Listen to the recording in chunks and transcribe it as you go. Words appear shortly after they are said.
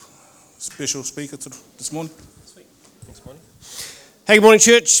special speaker this morning. Sweet. Thanks, morning. Hey, good morning,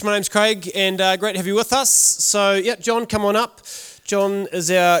 church. My name's Craig, and great to have you with us. So, John, come on up. John is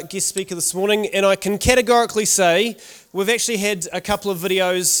our guest speaker this morning, and I can categorically say we've actually had a couple of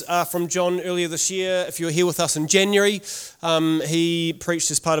videos from John earlier this year. If you were here with us in January, he preached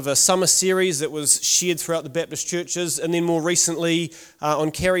as part of a summer series that was shared throughout the Baptist churches, and then more recently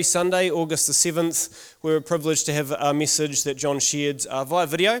on Carey Sunday, August the 7th, we were privileged to have a message that John shared via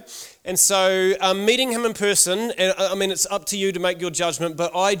video. And so meeting him in person, and I mean, it's up to you to make your judgment,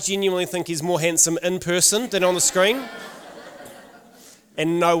 but I genuinely think he's more handsome in person than on the screen.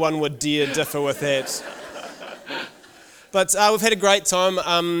 And no one would dare differ with that. But we've had a great time.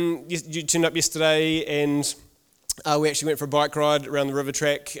 You tuned up yesterday, and we actually went for a bike ride around the river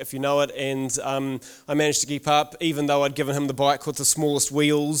track, if you know it, and I managed to keep up, even though I'd given him the bike with the smallest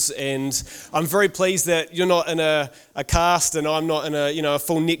wheels. And I'm very pleased that you're not in a cast, and I'm not in a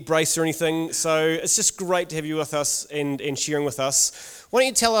full neck brace or anything. So it's just great to have you with us and sharing with us. Why don't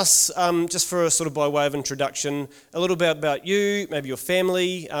you tell us, just for a sort of by way of introduction, a little bit about you, maybe your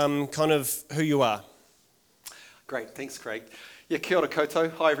family, kind of who you are. Great, thanks, Craig. Yeah, kia ora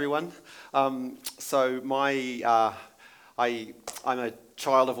koutou. Hi, everyone. I'm a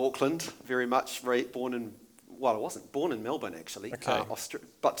child of Auckland, very much I wasn't born in Melbourne, actually, okay.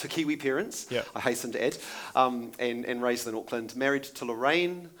 But to Kiwi parents, yeah. I hasten to add, and raised in Auckland. Married to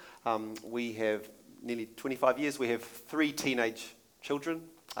Lorraine. We have nearly 25 years. We have 3 teenage children,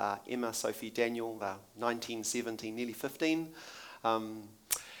 Emma, Sophie, Daniel, 19, 17, nearly 15. In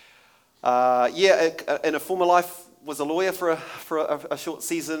a former life, was a lawyer for a short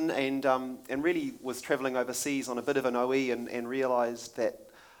season, and really was travelling overseas on a bit of an OE, and realised that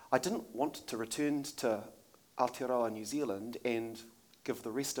I didn't want to return to Aotearoa, New Zealand, and give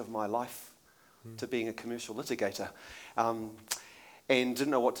the rest of my life to being a commercial litigator, and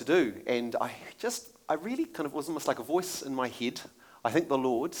didn't know what to do. And I really kind of was almost like a voice in my head, I think the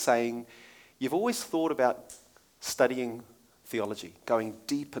Lord saying, you've always thought about studying theology, going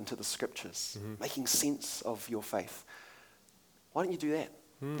deep into the scriptures, making sense of your faith. Why don't you do that?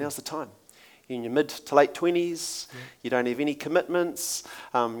 Now's the time. You're in your mid to late 20s, you don't have any commitments,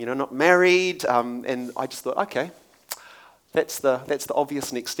 not married, and I just thought, okay, that's the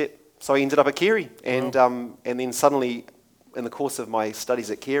obvious next step. So I ended up at Carey, and then suddenly, in the course of my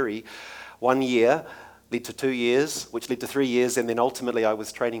studies at Carey, 1 year led to 2 years, which led to 3 years, and then ultimately I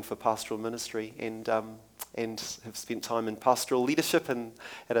was training for pastoral ministry, and have spent time in pastoral leadership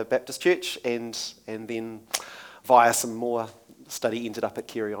at a Baptist church, and then via some more study ended up at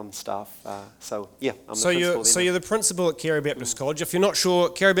Carey on staff. I'm the principal. So you're the principal at Carey Baptist College. If you're not sure,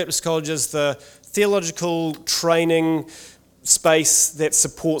 Carey Baptist College is the theological training space that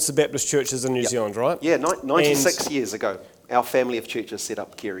supports the Baptist churches in New Zealand, right? Yeah, 96 years ago, our family of churches set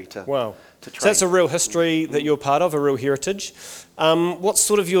up Carey to train. So that's a real history that you're part of, a real heritage. What's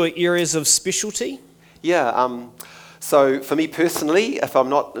sort of your areas of specialty? Yeah, so for me personally, if I'm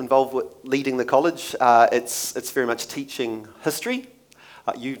not involved with leading the college, it's very much teaching history.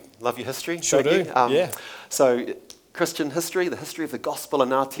 You love your history, sure do. Yeah. So Christian history, the history of the gospel in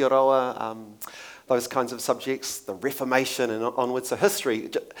Aotearoa, those kinds of subjects, the Reformation and onwards. So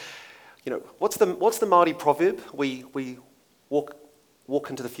history. What's the Māori proverb? We walk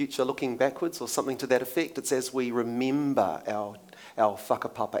into the future looking backwards, or something to that effect. It's as we remember our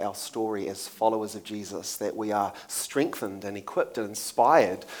whakapapa, our story as followers of Jesus, that we are strengthened and equipped and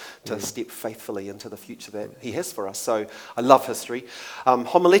inspired to step faithfully into the future that he has for us. So I love history.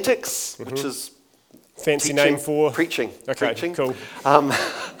 Homiletics, which is fancy teaching, name for preaching. Okay, preaching. cool.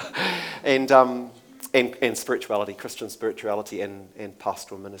 And spirituality, Christian spirituality, and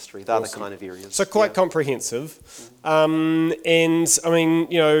pastoral ministry. They're the kind of areas. So quite comprehensive. And I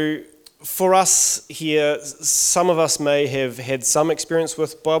mean, for us here, some of us may have had some experience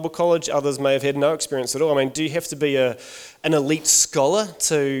with Bible college, others may have had no experience at all. I mean, do you have to be an elite scholar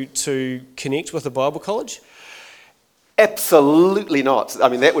to connect with a Bible college? Absolutely not. I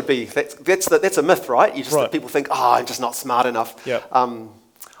mean, that's a myth, right? People think, I'm just not smart enough. Yep.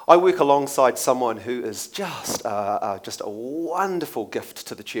 I work alongside someone who is just a wonderful gift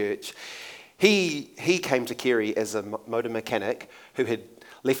to the church. He came to Carey as a motor mechanic who had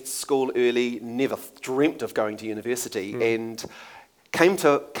left school early, never dreamt of going to university, and came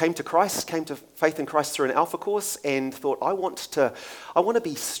to Christ, came to faith in Christ through an Alpha course, and thought, I want to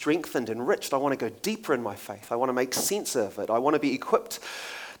be strengthened, enriched. I want to go deeper in my faith. I want to make sense of it. I want to be equipped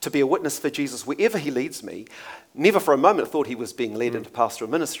to be a witness for Jesus wherever he leads me. Never for a moment thought he was being led into pastoral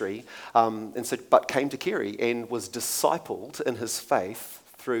ministry, but came to Carey and was discipled in his faith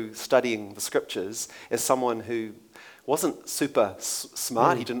through studying the scriptures as someone who wasn't super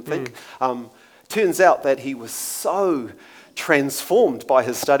smart, he didn't think. Turns out that he was so transformed by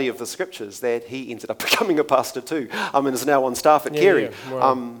his study of the scriptures that he ended up becoming a pastor too, and is now on staff at Carey.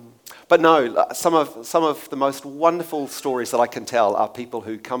 Wow. But no, some of the most wonderful stories that I can tell are people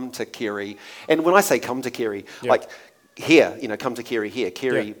who come to Carey, and when I say come to Carey, like here, come to Carey here.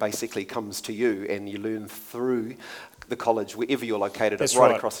 Carey basically comes to you, and you learn through the college wherever you're located. That's right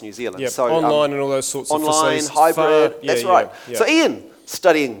right. across New Zealand. Yep. So online and all those sorts of online, facilities. hybrid. That's right. Yeah. So Ian,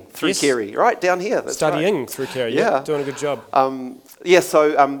 studying through Yes. Carey, right down here. That's Studying right. through Carey, Yeah. doing a good job.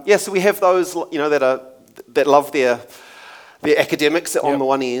 So we have those, that love their academics on the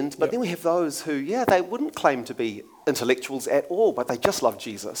one end, but then we have those who, they wouldn't claim to be intellectuals at all, but they just love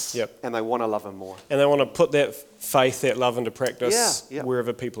Jesus, and they want to love him more. And they want to put that faith, that love into practice Yeah.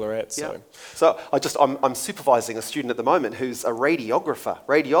 wherever people are at. So. So I'm supervising a student at the moment who's a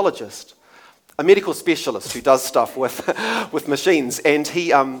radiologist, a medical specialist who does stuff with machines, and he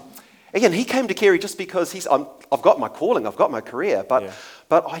came to Carey just because I've got my calling, I've got my career,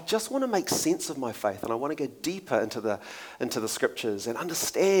 but I just want to make sense of my faith, and I want to go deeper into the scriptures and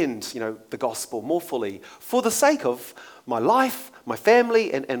understand, the gospel more fully for the sake of my life, my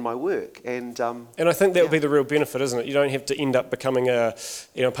family, and my work. And I think that would be the real benefit, isn't it? You don't have to end up becoming a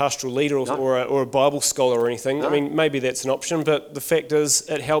pastoral leader or a Bible scholar or anything. No. I mean, maybe that's an option, but the fact is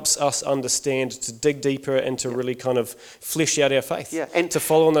it helps us understand, to dig deeper and to really kind of flesh out our faith, and to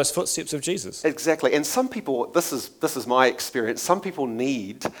follow in those footsteps of Jesus. Exactly. And some people, this is my experience, some people need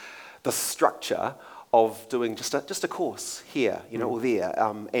the structure of doing just a course here, or there,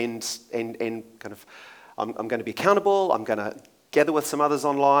 and kind of, I'm going to be accountable, I'm going to gather with some others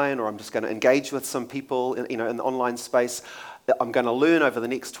online, or I'm just going to engage with some people in the online space. I'm going to learn over the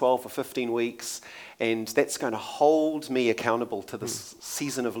next 12 or 15 weeks, and that's going to hold me accountable to this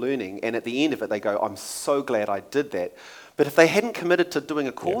season of learning. And at the end of it, they go, I'm so glad I did that. But if they hadn't committed to doing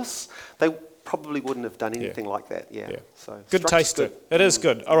a course, they probably wouldn't have done anything like that. So good taster. It is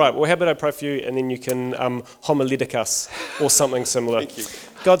good. All right, well, how about I pray for you, and then you can homiletic us or something similar. Thank you.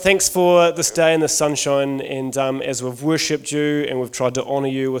 God, thanks for this day and the sunshine, and as we've worshipped you and we've tried to honour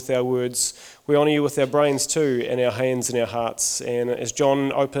you with our words, we honour you with our brains too, and our hands and our hearts. And as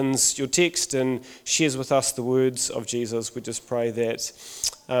John opens your text and shares with us the words of Jesus, we just pray that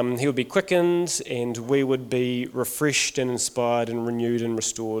he would be quickened and we would be refreshed and inspired and renewed and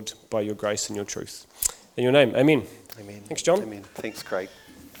restored by your grace and your truth. In your name, amen. Amen. Thanks, John. Amen. Thanks, Craig.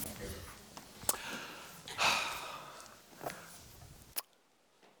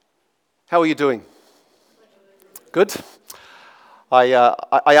 How are you doing? Good? I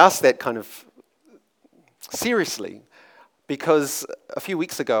asked that kind of seriously because a few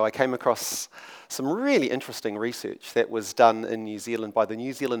weeks ago I came across some really interesting research that was done in New Zealand by the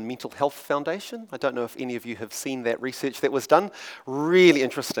New Zealand Mental Health Foundation. I don't know if any of you have seen that research that was done. Really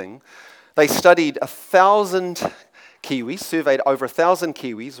interesting. They studied 1,000 Kiwis, surveyed over 1,000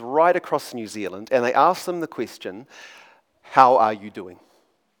 Kiwis right across New Zealand, and they asked them the question, how are you doing?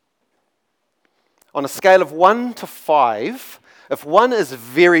 On a scale of 1 to 5, if 1 is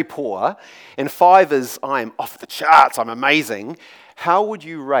very poor and 5 is I'm off the charts, I'm amazing, how would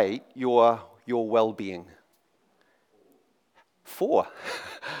you rate your well-being? 4.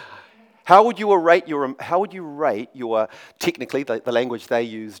 How would you rate your technically the language they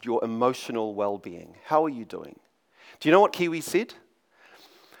used, your emotional well-being? How are you doing? Do you know what Kiwi said?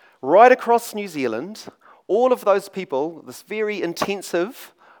 Right across New Zealand, all of those people, this very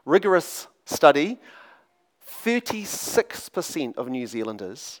intensive, rigorous study, 36% of New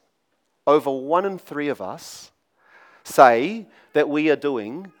Zealanders, over 1 in 3 of us, say that we are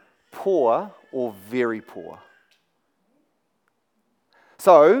doing poor or very poor.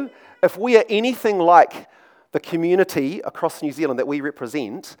 So, if we are anything like the community across New Zealand that we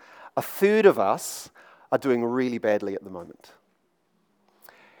represent, 1/3 of us are doing really badly at the moment.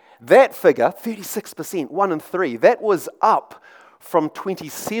 That figure, 36%, 1 in 3, that was up from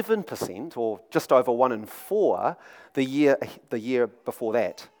 27%, or just over 1 in 4, the year before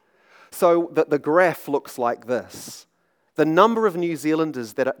that. So the graph looks like this. The number of New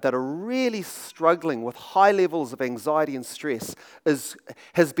Zealanders that are really struggling with high levels of anxiety and stress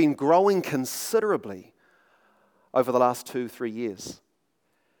has been growing considerably over the last 2-3 years.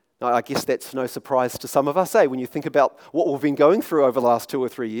 Now, I guess that's no surprise to some of us, when you think about what we've been going through over the last 2 or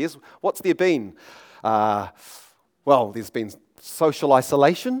 3 years. What's there been? Well, there's been social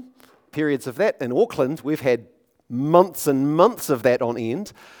isolation, periods of that. In Auckland, we've had months and months of that on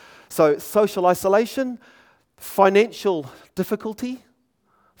end. So social isolation, financial difficulty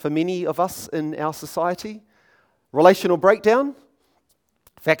for many of us in our society, relational breakdown,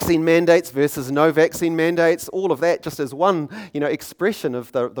 Vaccine mandates versus no vaccine mandates, all of that just as one, expression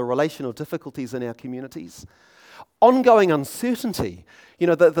of the relational difficulties in our communities. Ongoing uncertainty.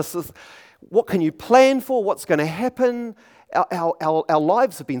 This is, what can you plan for? What's going to happen? Our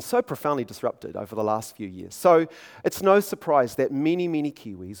lives have been so profoundly disrupted over the last few years. So it's no surprise that many, many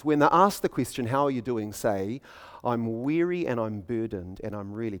Kiwis, when they're asked the question, how are you doing, say, I'm weary and I'm burdened and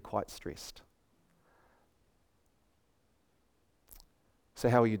I'm really quite stressed. So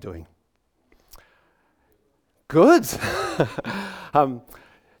how are you doing? Good. Do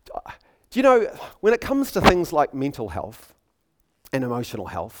you know, when it comes to things like mental health and emotional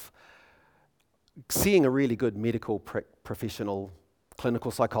health, seeing a really good medical professional,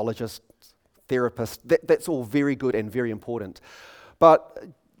 clinical psychologist, therapist, that's all very good and very important. But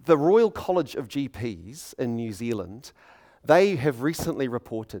the Royal College of GPs in New Zealand, they have recently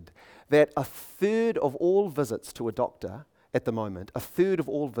reported that a third of all visits to a doctor at the moment, a third of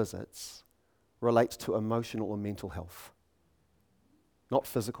all visits relate to emotional or mental health, not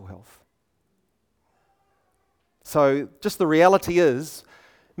physical health. So just the reality is,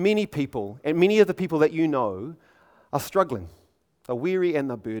 many people, and many of the people that you know, are struggling, are weary and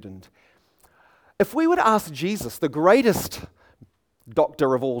they're burdened. If we would ask Jesus, the greatest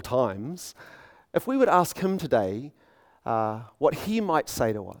doctor of all times, if we would ask him today what he might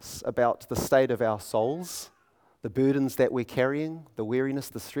say to us about the state of our souls, the burdens that we're carrying, the weariness,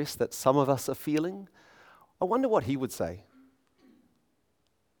 the stress that some of us are feeling, I wonder what he would say.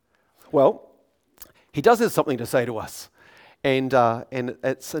 Well, he does have something to say to us, and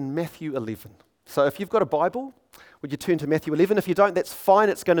it's in Matthew 11. So if you've got a Bible, would you turn to Matthew 11? If you don't, that's fine.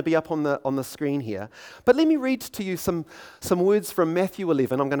 It's going to be up on the screen here. But let me read to you some words from Matthew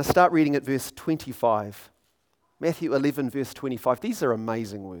 11. I'm going to start reading at verse 25. Matthew 11, verse 25. These are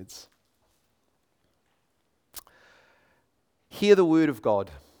amazing words. Hear the word of God.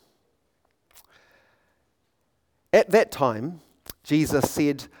 At that time, Jesus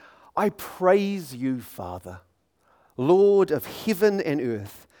said, I praise you, Father, Lord of heaven and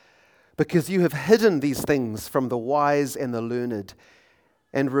earth, because you have hidden these things from the wise and the learned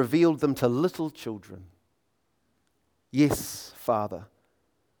and revealed them to little children. Yes, Father,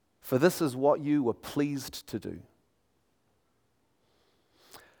 for this is what you were pleased to do.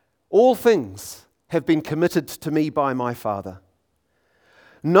 All things have been committed to me by my Father.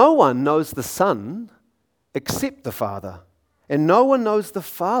 No one knows the Son except the Father, and no one knows the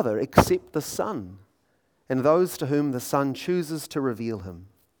Father except the Son, and those to whom the Son chooses to reveal him.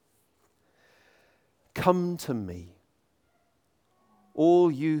 Come to me, all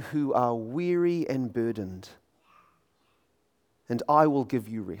you who are weary and burdened, and I will give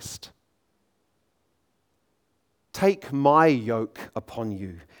you rest. Take my yoke upon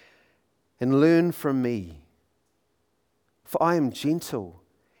you and learn from me, for I am gentle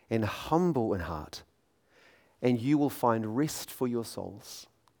and humble in heart, and you will find rest for your souls.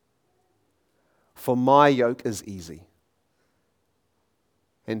 For my yoke is easy,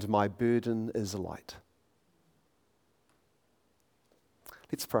 and my burden is light.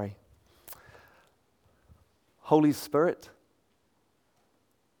 Let's pray. Holy Spirit,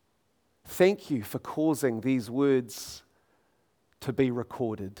 thank you for causing these words to be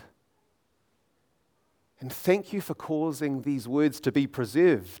recorded. And thank you for causing these words to be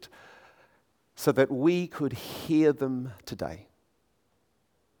preserved so that we could hear them today.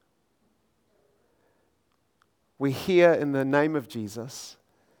 We're here in the name of Jesus,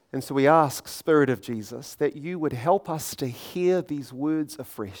 and so we ask, Spirit of Jesus, that you would help us to hear these words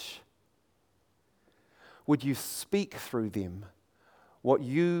afresh. Would you speak through them what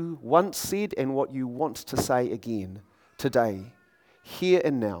you once said and what you want to say again today, here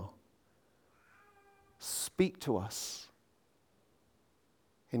and now? Speak to us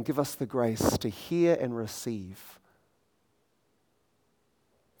and give us the grace to hear and receive.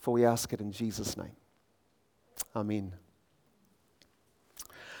 For we ask it in Jesus' name. Amen.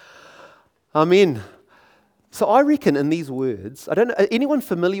 Amen. So I reckon in these words, I don't know, anyone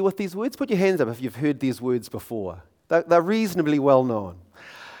familiar with these words? Put your hands up if you've heard these words before. They're reasonably well known.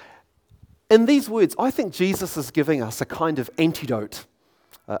 In these words, I think Jesus is giving us a kind of antidote,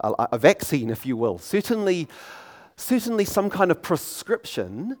 a vaccine, if you will. Certainly some kind of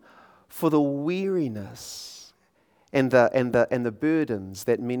prescription for the weariness and the burdens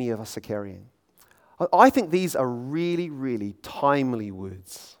that many of us are carrying. I think these are really, really timely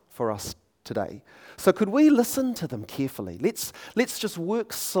words for us today. So could we listen to them carefully? Let's just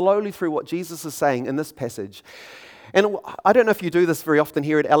work slowly through what Jesus is saying in this passage. And I don't know if you do this very often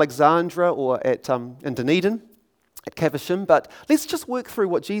here at Alexandra or at in Dunedin, at Caversham, but let's just work through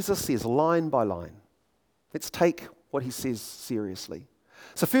what Jesus says line by line. Let's take what he says seriously.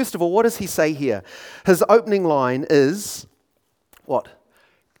 So first of all, what does he say here? His opening line is, what?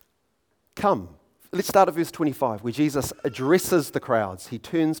 Come. Let's start at verse 25, where Jesus addresses the crowds. He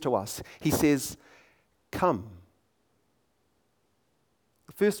turns to us. He says, come.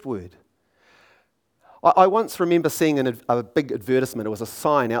 The first word. I once remember seeing a big advertisement. It was a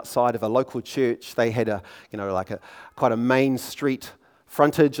sign outside of a local church. They had quite a main street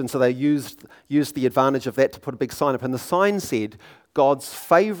frontage, and so they used the advantage of that to put a big sign up. And the sign said, God's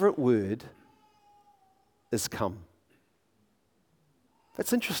favourite word is come.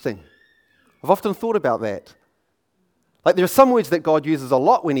 That's interesting. I've often thought about that. Like, there are some words that God uses a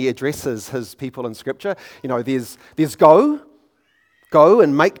lot when he addresses his people in Scripture. There's go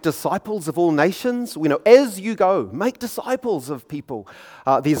and make disciples of all nations. As you go, make disciples of people.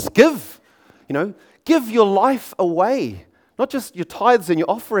 There's give, give your life away. Not just your tithes and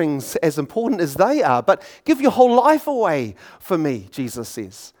your offerings, as important as they are, but give your whole life away for me, Jesus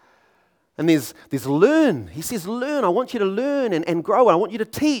says. And there's learn. He says, learn. I want you to learn and grow. And I want you to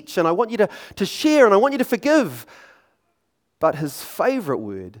teach. And I want you to share. And I want you to forgive. But his favorite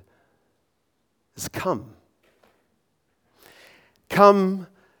word is come. Come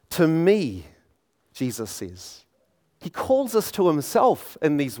to me, Jesus says. He calls us to himself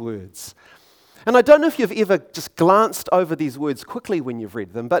in these words. And I don't know if you've ever just glanced over these words quickly when you've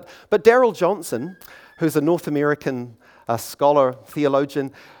read them, but Darrell Johnson, who's a North American scholar,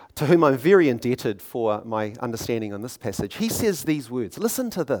 theologian, to whom I'm very indebted for my understanding on this passage, he says these words.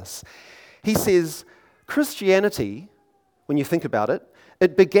 Listen to this. He says, Christianity, when you think about it,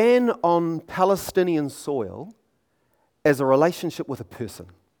 it began on Palestinian soil as a relationship with a person.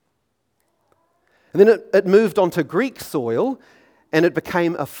 And then it moved on to Greek soil, and it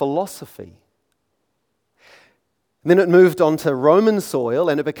became a philosophy. And then it moved on to Roman soil,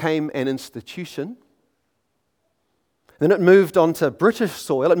 and it became an institution. Then it moved on to British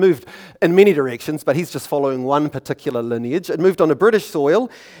soil. It moved in many directions, but he's just following one particular lineage. It moved on to British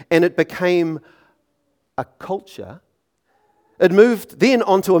soil, and it became a culture. It moved then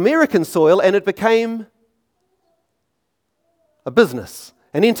onto American soil, and it became a business,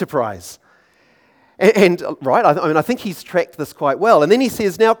 an enterprise. And right, I think he's tracked this quite well. And then he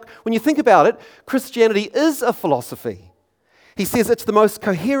says, now, when you think about it, Christianity is a philosophy. He says it's the most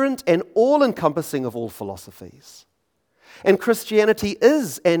coherent and all-encompassing of all philosophies. And Christianity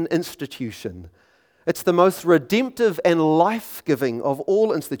is an institution. It's the most redemptive and life-giving of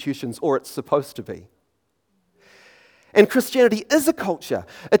all institutions, or it's supposed to be. And Christianity is a culture.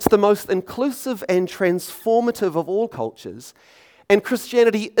 It's the most inclusive and transformative of all cultures. And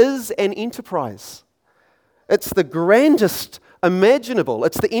Christianity is an enterprise. It's the grandest imaginable.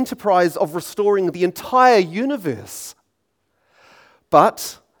 It's the enterprise of restoring the entire universe.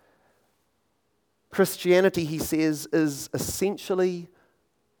 But Christianity, he says, is essentially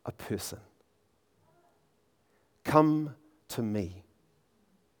a person. Come to me.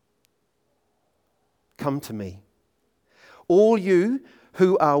 Come to me. All you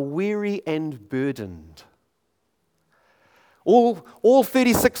who are weary and burdened. All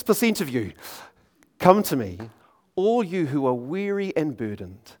 36% of you, come to me. All you who are weary and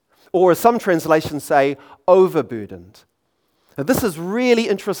burdened. Or as some translations say, overburdened. Now, this is really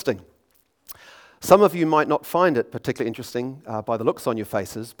interesting. Some of you might not find it particularly interesting by the looks on your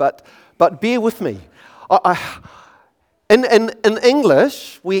faces, but bear with me. In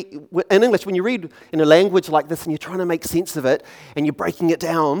English, when you read in a language like this and you're trying to make sense of it and you're breaking it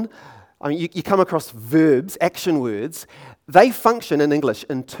down, you come across verbs, action words. They function in English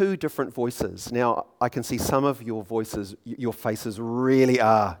in two different voices. Now, I can see some of your voices, your faces really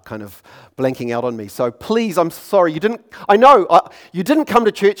are kind of blanking out on me. So please, I'm sorry, you didn't come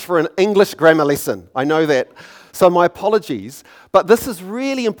to church for an English grammar lesson. I know that. So my apologies. But this is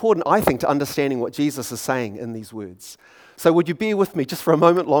really important, I think, to understanding what Jesus is saying in these words. So would you bear with me just for a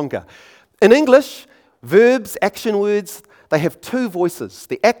moment longer? In English, verbs, action words, they have two voices,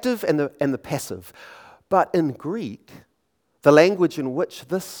 the active and the passive. But in Greek, the language in which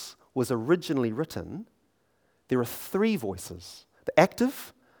this was originally written, there are three voices, the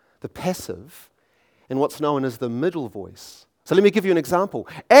active, the passive, and what's known as the middle voice. So let me give you an example.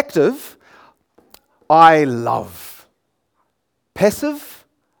 Active, I love. Passive,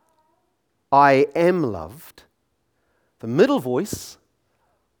 I am loved. The middle voice,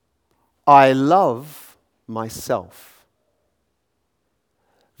 I love myself.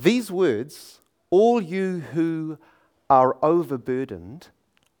 These words, all you who are overburdened,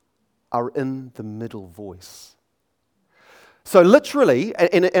 are in the middle voice. So literally,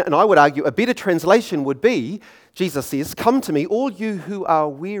 and I would argue a better translation would be, Jesus says, come to me, all you who are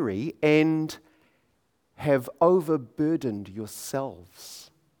weary and have overburdened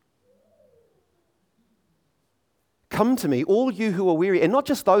yourselves. "Come to me, all you who are weary," and not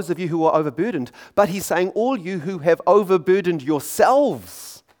just those of you who are overburdened, but he's saying, all you who have overburdened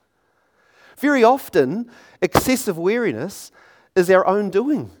yourselves. Very often, excessive weariness is our own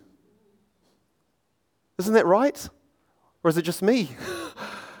doing. Isn't that right? Or is it just me?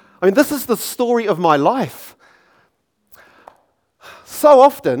 I mean, this is the story of my life. So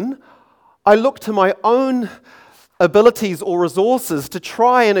often, I look to my own abilities or resources to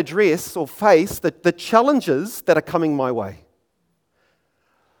try and address or face the challenges that are coming my way.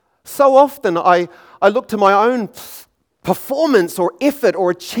 So often, I look to my own performance or effort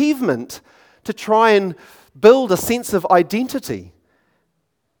or achievement to try and build a sense of identity.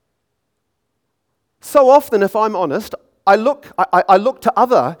 So often, if I'm honest, I look to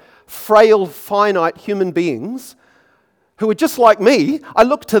other frail, finite human beings who are just like me. I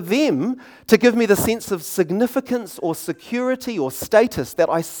look to them to give me the sense of significance or security or status that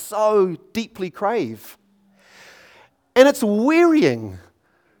I so deeply crave. And it's wearying.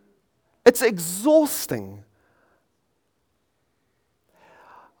 It's exhausting.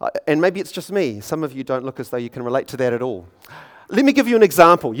 And maybe it's just me. Some of you don't look as though you can relate to that at all. Let me give you an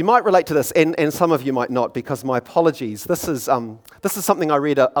example. You might relate to this, and some of you might not, because my apologies. This is something I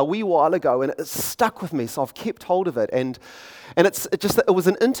read a wee while ago, and it stuck with me, so I've kept hold of it. And it was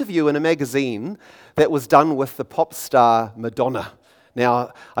an interview in a magazine that was done with the pop star Madonna.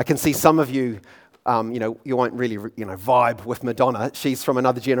 Now, I can see some of you, you won't really, vibe with Madonna. She's from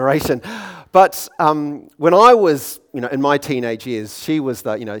another generation. But when I was, in my teenage years, she was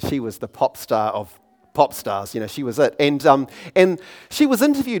the pop star of pop stars, she was it. And she was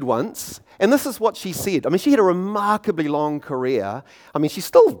interviewed once, and this is what she said. I mean, she had a remarkably long career. I mean, she's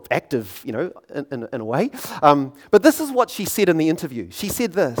still active, in a way. But this is what she said in the interview. She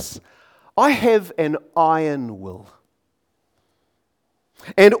said this: "I have an iron will.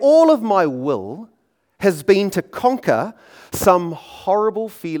 And all of my will has been to conquer some horrible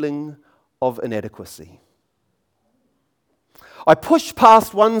feeling of inadequacy. I push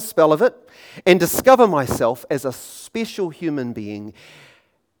past one spell of it and discover myself as a special human being.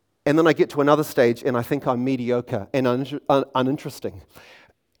 And then I get to another stage and I think I'm mediocre and uninteresting.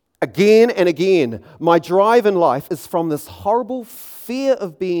 Again and again, my drive in life is from this horrible fear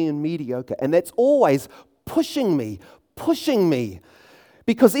of being mediocre. And that's always pushing me.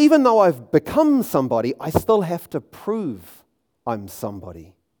 Because even though I've become somebody, I still have to prove I'm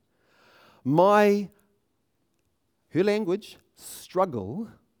somebody. Her language, struggle,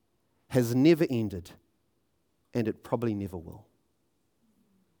 has never ended, and it probably never will.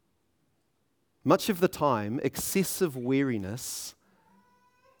 Much of the time, excessive weariness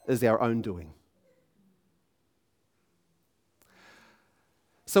is our own doing.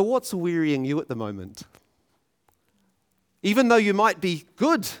 So what's wearying you at the moment? Even though you might be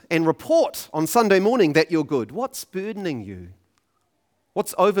good and report on Sunday morning that you're good, what's burdening you?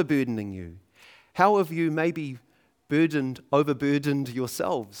 What's overburdening you? How have you maybe overburdened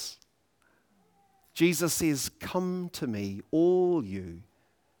yourselves? Jesus says, "Come to me, all you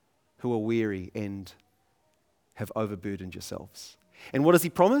who are weary and have overburdened yourselves." And what does he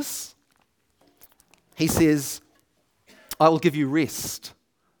promise? He says, "I will give you rest.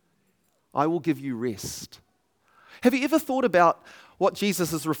 I will give you rest." Have you ever thought about what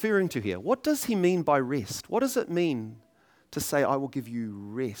Jesus is referring to here? What does he mean by rest? What does it mean to say, "I will give you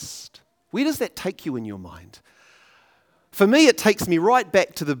rest"? Where does that take you in your mind? For me, it takes me right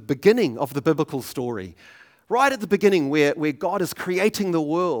back to the beginning of the biblical story. Right at the beginning where God is creating the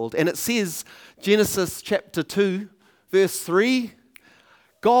world. And it says, Genesis chapter 2, verse 3,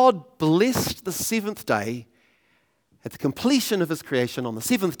 God blessed the seventh day. At the completion of his creation, on the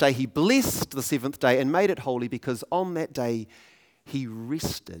seventh day, he blessed the seventh day and made it holy because on that day he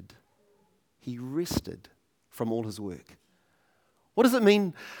rested. He rested from all his work. What does it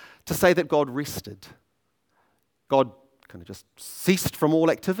mean to say that God rested? God kind of just ceased from all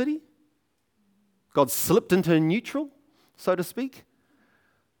activity? God slipped into neutral, so to speak?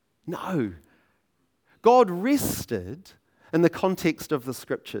 No. God rested in the context of the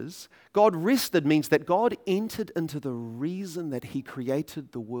scriptures. God rested means that God entered into the reason that he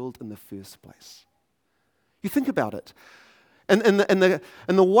created the world in the first place. You think about it. In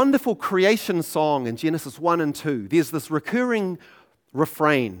the wonderful creation song in Genesis 1 and 2, there's this recurring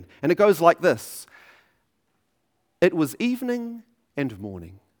refrain, and it goes like this: "It was evening and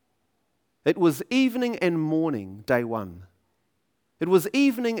morning. It was evening and morning, day 1. It was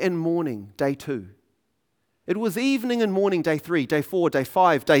evening and morning, day 2. It was evening and morning, day 3, day 4, day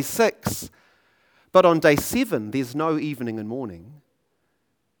 5, day 6. But on day 7, there's no evening and morning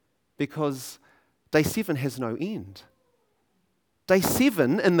because day 7 has no end. Day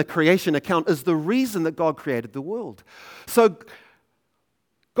 7 in the creation account is the reason that God created the world. So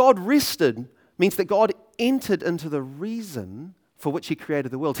God rested means that God entered into the reason for which he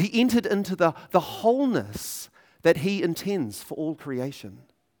created the world. He entered into the wholeness that he intends for all creation.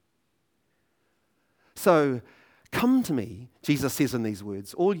 So, come to me, Jesus says in these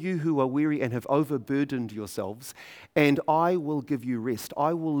words, all you who are weary and have overburdened yourselves, and I will give you rest.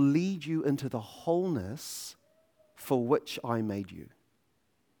 I will lead you into the wholeness for which I made you.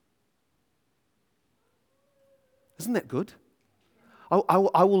 Isn't that good? I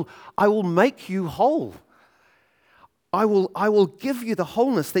will make you whole. I will give you the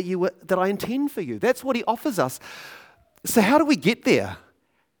wholeness that I intend for you. That's what he offers us. So how do we get there?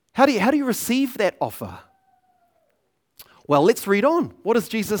 How do you receive that offer? Well, let's read on. What does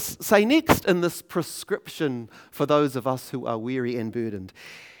Jesus say next in this prescription for those of us who are weary and burdened?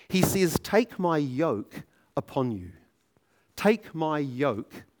 He says, take my yoke upon you. Take my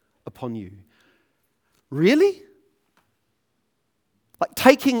yoke upon you. Really? Like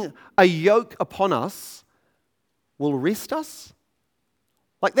taking a yoke upon us will rest us?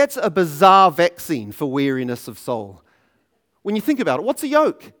 Like that's a bizarre vaccine for weariness of soul. When you think about it, what's a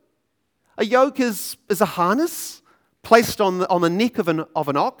yoke? A yoke is a harness placed on the neck of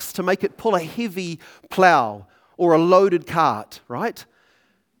an ox to make it pull a heavy plow or a loaded cart, right?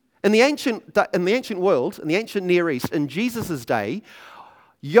 In the ancient world, in the ancient Near East, in Jesus' day,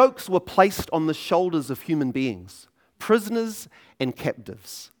 yokes were placed on the shoulders of human beings, prisoners and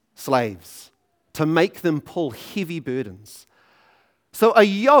captives, slaves, to make them pull heavy burdens. So a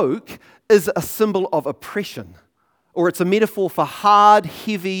yoke is a symbol of oppression, or it's a metaphor for hard,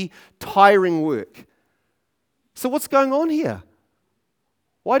 heavy, tiring work. So what's going on here?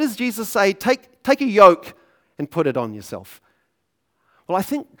 Why does Jesus say, take a yoke and put it on yourself? Well, I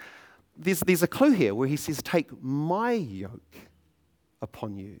think there's a clue here where he says, take my yoke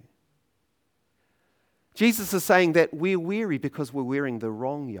upon you. Jesus is saying that we're weary because we're wearing the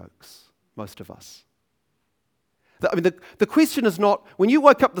wrong yokes, most of us. I mean, the question is not, when you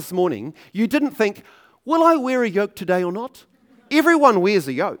woke up this morning, you didn't think, will I wear a yoke today or not? Everyone wears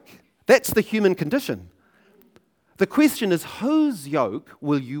a yoke. That's the human condition. The question is, whose yoke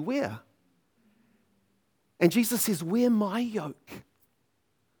will you wear? And Jesus says, wear my yoke.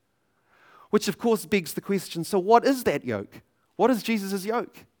 Which of course begs the question, so what is that yoke? What is Jesus'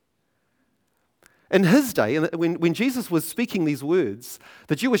 yoke? In his day, when Jesus was speaking these words,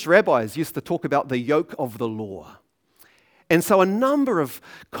 the Jewish rabbis used to talk about the yoke of the law. And so a number of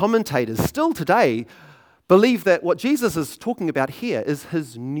commentators still today believe that what Jesus is talking about here is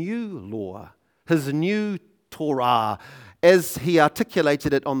his new law, his new Torah, as he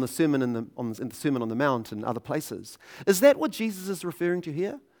articulated it on the Sermon in the Sermon on the Mount and other places. Is that what Jesus is referring to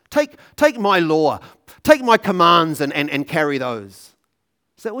here? Take my law, take my commands and carry those.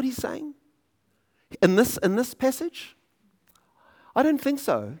 Is that what he's saying? In this passage? I don't think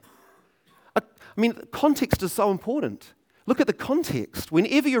so. I mean, context is so important. Look at the context.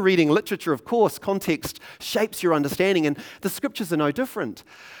 Whenever you're reading literature, of course, context shapes your understanding, and the scriptures are no different.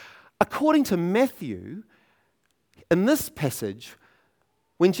 According to Matthew, in this passage,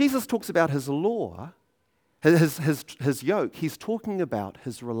 when Jesus talks about his law, his yoke, he's talking about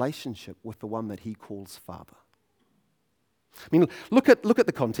his relationship with the one that he calls Father. I mean, look at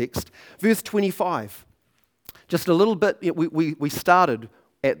the context. Verse 25. Just a little bit, we started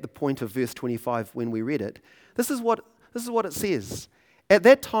at the point of verse 25 when we read it. This is what it says. At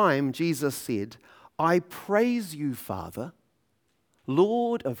that time, Jesus said, I praise you, Father,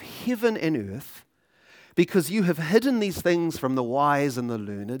 Lord of heaven and earth, because you have hidden these things from the wise and the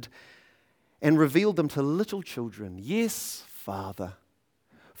learned and revealed them to little children. Yes, Father,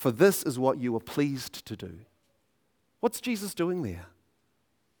 for this is what you were pleased to do. What's Jesus doing there?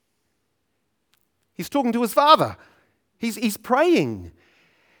 He's talking to his Father. He's praying.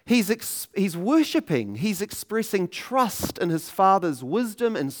 He's worshiping. He's expressing trust in his Father's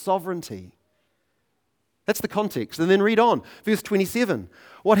wisdom and sovereignty. That's the context. And then read on. Verse 27.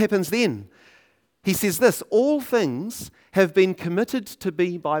 What happens then? He says this, all things have been committed to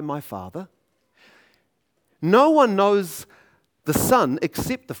me by my Father. No one knows the Son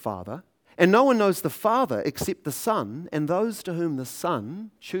except the Father, and no one knows the Father except the Son, and those to whom the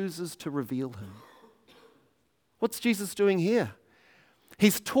Son chooses to reveal him. What's Jesus doing here?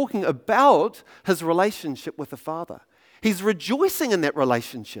 He's talking about his relationship with the Father. He's rejoicing in that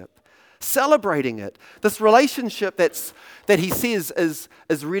relationship, celebrating it. This relationship that he says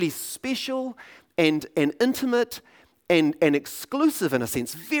is really special and intimate and exclusive in a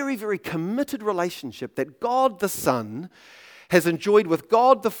sense. Very, very committed relationship that God the Son has enjoyed with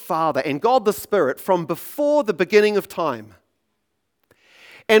God the Father and God the Spirit from before the beginning of time.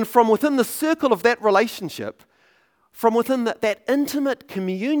 And from within the circle of that relationship, from within that intimate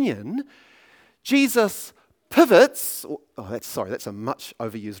communion, Jesus pivots, that's a much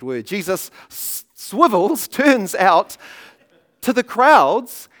overused word. Jesus swivels, turns out to the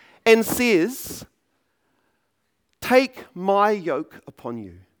crowds and says, "Take my yoke upon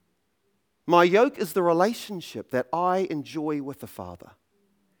you." My yoke is the relationship that I enjoy with the Father.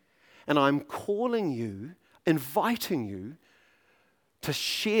 And I'm calling you, inviting you to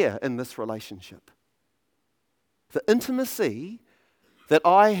share in this relationship. The intimacy that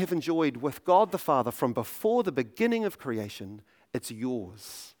I have enjoyed with God the Father from before the beginning of creation, it's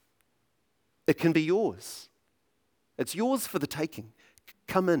yours. It can be yours. It's yours for the taking.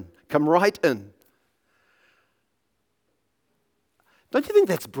 Come in. Come right in. Don't you think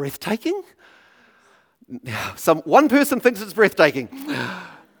that's breathtaking? One person thinks it's breathtaking.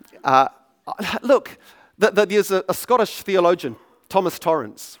 Look, there's a Scottish theologian, Thomas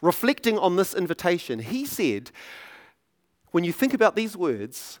Torrance, reflecting on this invitation. He said, when you think about these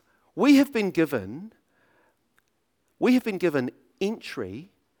words, we have been given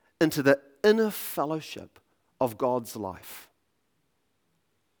entry into the inner fellowship of God's life.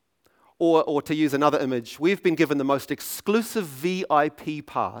 Or to use another image, we've been given the most exclusive VIP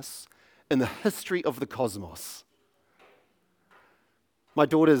pass in the history of the cosmos. My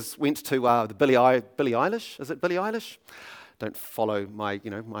daughters went to the Billie Eilish. Is it Billie Eilish? Don't follow my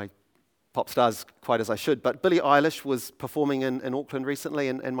pop stars quite as I should, but Billie Eilish was performing in Auckland recently,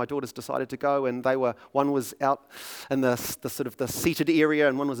 and my daughters decided to go, and one was out in the sort of the seated area,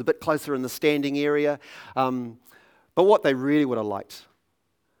 and one was a bit closer in the standing area. But what they really would have liked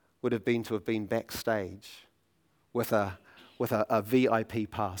would have been to have been backstage with a VIP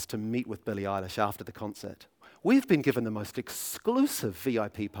pass to meet with Billie Eilish after the concert. We've been given the most exclusive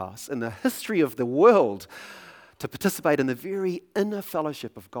VIP pass in the history of the world to participate in the very inner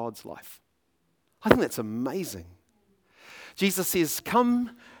fellowship of God's life. I think that's amazing. Jesus says,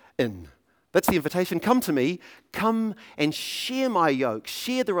 come in. That's the invitation. Come to me. Come and share my yoke.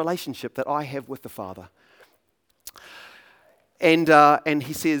 Share the relationship that I have with the Father. And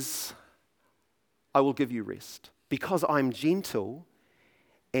he says, I will give you rest because I'm gentle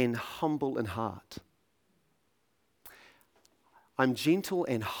and humble in heart. I'm gentle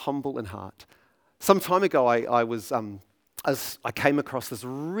and humble in heart. Some time ago, I came across this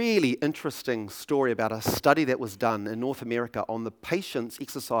really interesting story about a study that was done in North America on the patience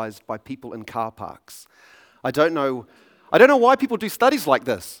exercised by people in car parks. I don't know why people do studies like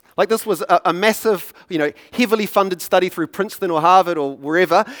this. Like this was a massive, heavily funded study through Princeton or Harvard or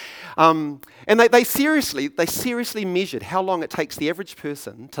wherever, and they seriously measured how long it takes the average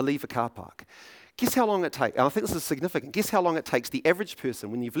person to leave a car park. Guess how long it takes, and I think this is significant, guess how long it takes the average person,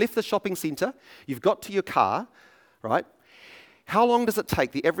 when you've left the shopping centre, you've got to your car, right? How long does it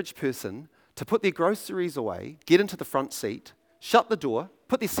take the average person to put their groceries away, get into the front seat, shut the door,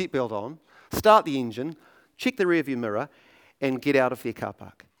 put their seatbelt on, start the engine, check the rearview mirror, and get out of their car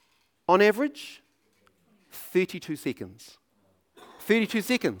park? On average, 32 seconds. 32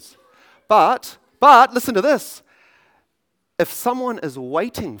 seconds. But listen to this. If someone is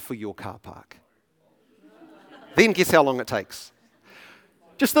waiting for your car park, then guess how long it takes?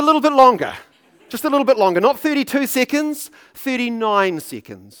 Just a little bit longer. Just a little bit longer. Not 32 seconds, 39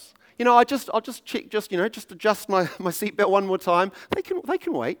 seconds. I'll just check, just adjust my seatbelt one more time. They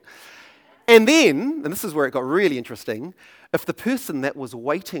can wait. And then, and this is where it got really interesting, if the person that was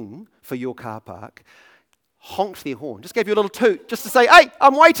waiting for your car park honked their horn, just gave you a little toot, just to say, hey,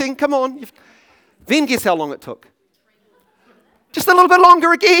 I'm waiting, come on. Then guess how long it took? Just a little bit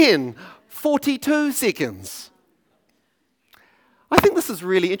longer again. 42 seconds. I think this is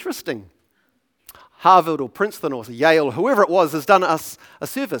really interesting. Harvard or Princeton or Yale, or whoever it was, has done us a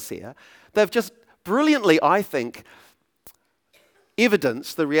service here. They've just brilliantly, I think,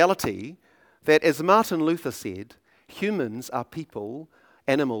 evidenced the reality that, as Martin Luther said, humans are people,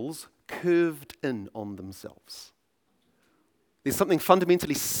 animals, curved in on themselves. There's something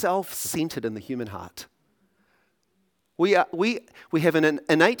fundamentally self-centered in the human heart. We have an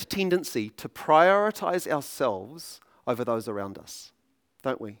innate tendency to prioritize ourselves over those around us,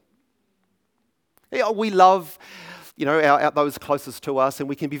 don't we? Yeah, we love, those closest to us, and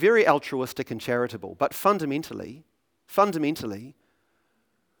we can be very altruistic and charitable. But fundamentally,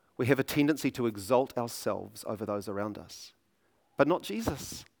 we have a tendency to exalt ourselves over those around us. But not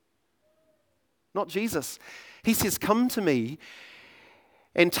Jesus. Not Jesus. He says, come to me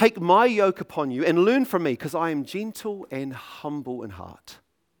and take my yoke upon you and learn from me, because I am gentle and humble in heart.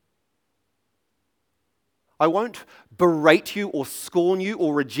 I won't berate you or scorn you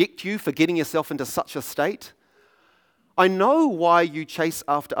or reject you for getting yourself into such a state. I know why you chase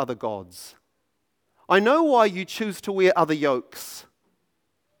after other gods. I know why you choose to wear other yokes.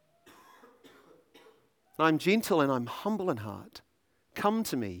 I'm gentle and I'm humble in heart. Come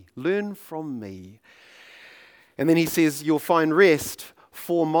to me, learn from me. And then he says, you'll find rest,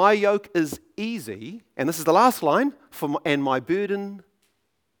 for my yoke is easy. And this is the last line, and my burden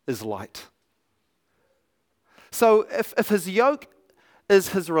is light. So if his yoke is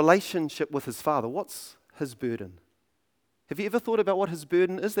his relationship with his Father, what's his burden? Have you ever thought about what his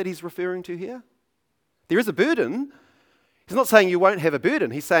burden is that he's referring to here? There is a burden. He's not saying you won't have a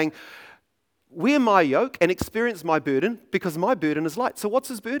burden. He's saying, wear my yoke and experience my burden because my burden is light. So what's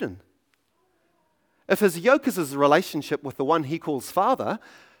his burden? If his yoke is his relationship with the one he calls Father,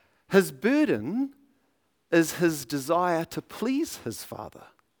 his burden is his desire to please his Father.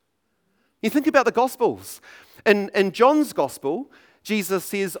 You think about the Gospels. In John's Gospel, Jesus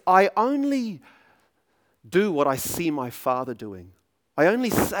says, I only do what I see my Father doing. I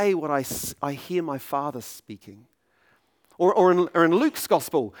only say what I hear my Father speaking. Or in Luke's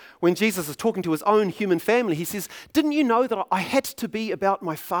Gospel, when Jesus is talking to his own human family, he says, didn't you know that I had to be about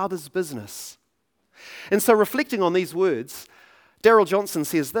my Father's business? And so reflecting on these words, Darrell Johnson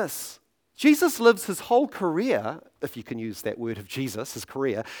says this, Jesus lives his whole career, if you can use that word of Jesus, his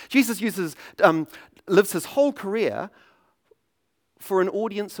career, Jesus lives his whole career for an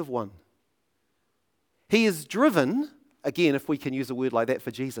audience of one. He is driven, again, if we can use a word like that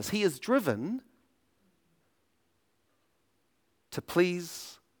for Jesus, he is driven to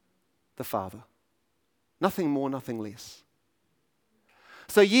please the Father. Nothing more, nothing less.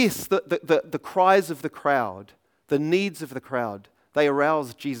 So yes, the cries of the crowd, the needs of the crowd, they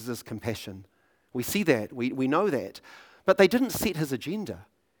aroused Jesus' compassion. We see that, we know that. But they didn't set his agenda.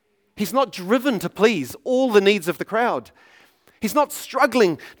 He's not driven to please all the needs of the crowd. He's not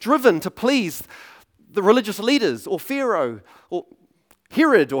driven to please the religious leaders or Pharaoh or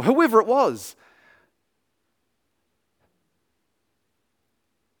Herod or whoever it was.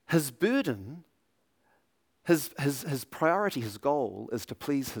 His burden, his priority, his goal is to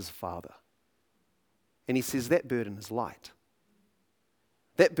please his Father. And he says that burden is light.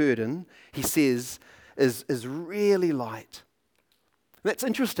 That burden, he says, is really light. And that's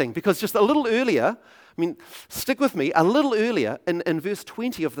interesting because just a little earlier, stick with me, a little earlier in verse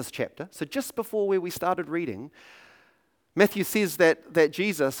 20 of this chapter, so just before where we started reading, Matthew says that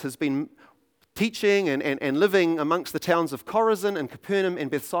Jesus has been teaching and living amongst the towns of Chorazin and Capernaum and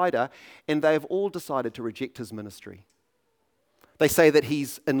Bethsaida, and they have all decided to reject his ministry. They say that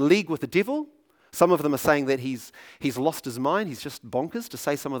he's in league with the devil. Some of them are saying that he's lost his mind, he's just bonkers to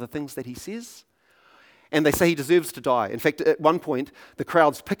say some of the things that he says. And they say he deserves to die. In fact, at one point, the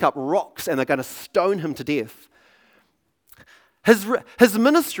crowds pick up rocks and they're going to stone him to death. His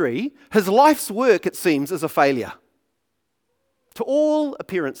ministry, his life's work, it seems, is a failure. To all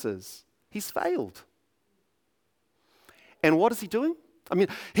appearances, he's failed. And what is he doing?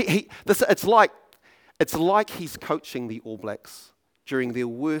 It's like he's coaching the All Blacks during their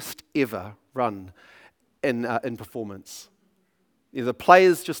worst ever run in performance. The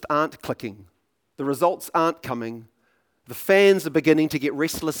players just aren't clicking. The results aren't coming. The fans are beginning to get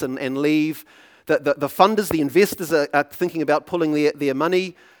restless and leave. The funders, the investors are thinking about pulling their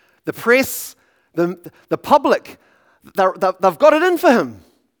money. The press, the public, they've got it in for him.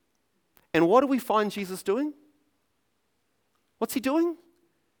 And what do we find Jesus doing? What's he doing?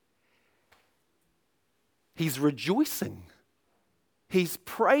 He's rejoicing. He's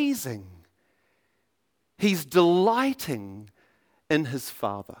praising. He's delighting in his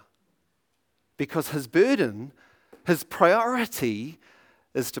Father. Because his burden, his priority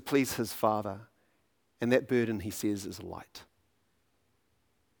is to please his Father. And that burden, he says, is light.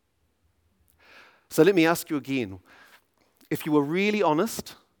 So let me ask you again. If you were really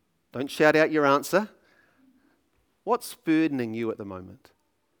honest, don't shout out your answer. What's burdening you at the moment?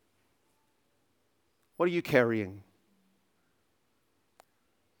 What are you carrying?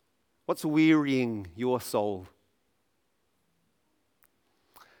 What's wearying your soul?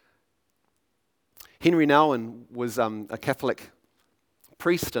 Henry Nouwen was a Catholic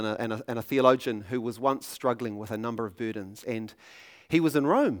priest and a theologian who was once struggling with a number of burdens. And he was in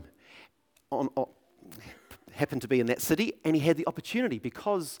Rome, happened to be in that city, and he had the opportunity,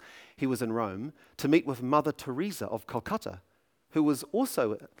 because he was in Rome, to meet with Mother Teresa of Calcutta, who was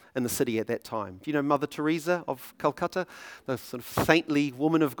also in the city at that time. Do you know Mother Teresa of Calcutta? The sort of saintly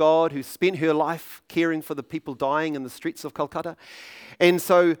woman of God who spent her life caring for the people dying in the streets of Calcutta. And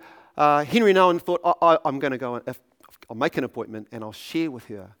so Henry Nouwen thought, I'm going to go, I'll make an appointment and I'll share with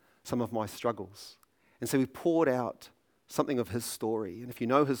her some of my struggles. And so he poured out something of his story. And if you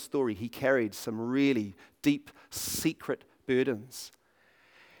know his story, he carried some really deep, secret burdens.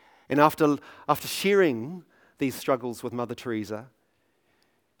 And after sharing these struggles with Mother Teresa,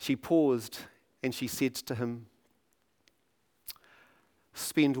 she paused and she said to him,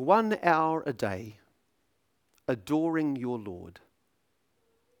 "Spend 1 hour a day adoring your Lord,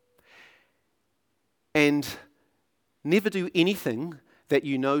 and never do anything that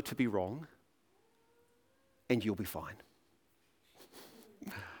you know to be wrong, and you'll be fine."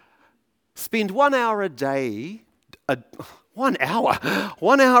 Spend 1 hour a day, 1 hour,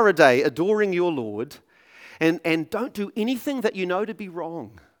 1 hour a day adoring your Lord, and don't do anything that you know to be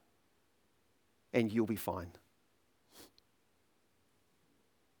wrong, and you'll be fine.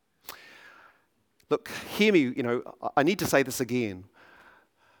 Look, hear me, I need to say this again.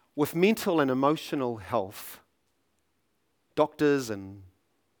 With mental and emotional health, doctors and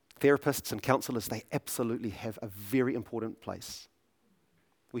therapists and counselors, they absolutely have a very important place.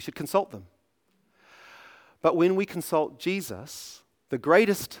 We should consult them. But when we consult Jesus, the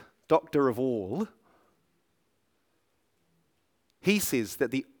greatest doctor of all, he says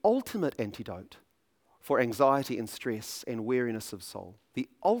that the ultimate antidote for anxiety and stress and weariness of soul, the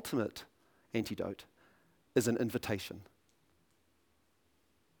ultimate antidote is an invitation.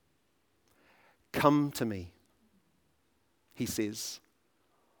 Come to me, he says,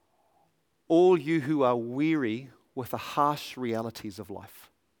 all you who are weary with the harsh realities of life.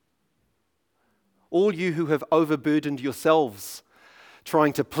 All you who have overburdened yourselves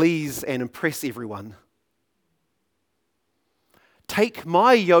trying to please and impress everyone. Take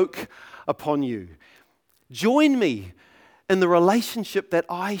my yoke upon you. Join me in the relationship that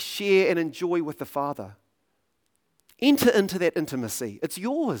I share and enjoy with the Father. Enter into that intimacy. It's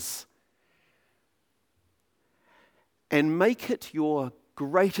yours. And make it your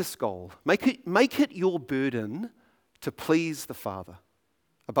greatest goal. Make it your burden to please the Father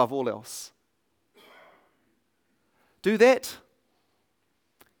above all else. Do that,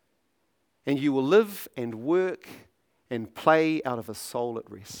 and you will live and work and play out of a soul at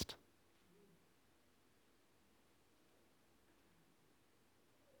rest.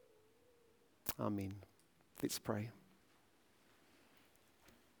 Amen. Let's pray.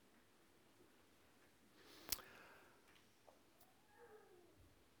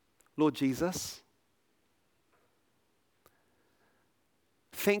 Lord Jesus,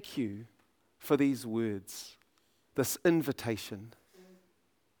 thank you for these words, this invitation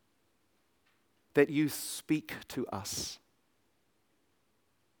that you speak to us.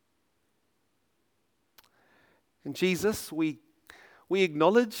 And Jesus, we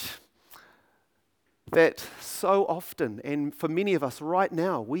acknowledge that so often, and for many of us right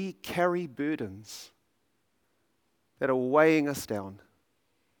now, we carry burdens that are weighing us down.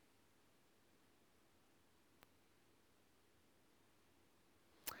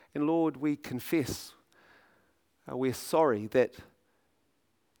 And Lord, we confess, we're sorry that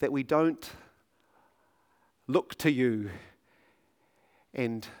we don't look to you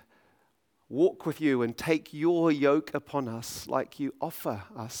and walk with you and take your yoke upon us like you offer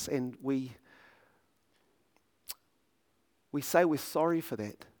us. And we say we're sorry for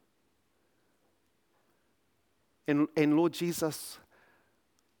that. And Lord Jesus,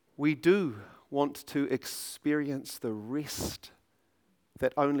 we do want to experience the rest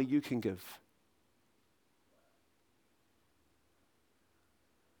that only you can give.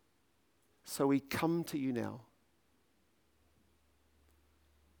 So we come to you now.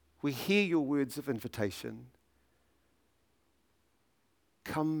 We hear your words of invitation.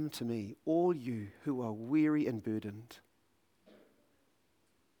 Come to me, all you who are weary and burdened.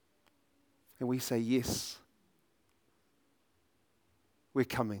 And we say, yes, we're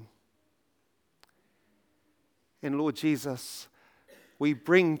coming. And Lord Jesus, we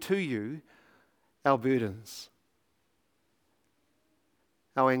bring to you our burdens,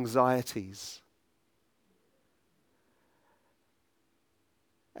 our anxieties,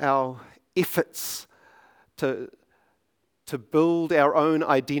 our efforts to build our own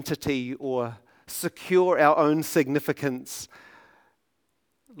identity or secure our own significance.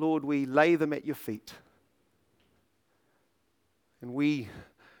 Lord, we lay them at your feet. And we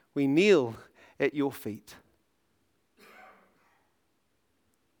kneel at your feet.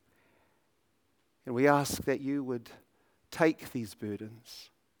 And we ask that you would take these burdens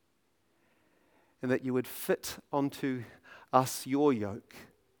and that you would fit onto us your yoke,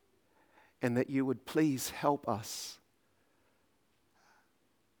 and that you would please help us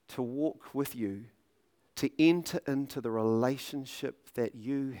to walk with you, to enter into the relationship that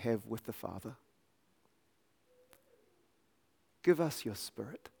you have with the Father. Give us your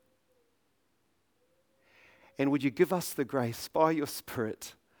Spirit. And would you give us the grace by your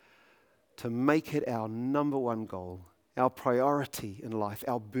Spirit to make it our number one goal, our priority in life,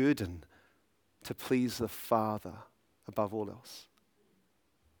 our burden to please the Father above all else.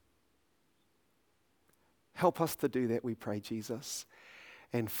 Help us to do that, we pray, Jesus,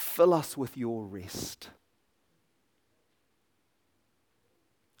 and fill us with your rest.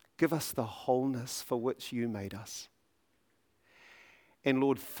 Give us the wholeness for which you made us. And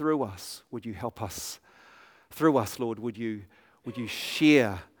Lord, through us, would you help us? Through us, Lord, would you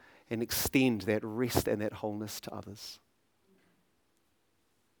share and extend that rest and that wholeness to others?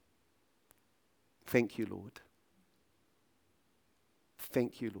 Thank you, Lord.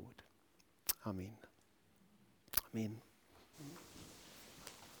 Thank you, Lord. Amen. Amen.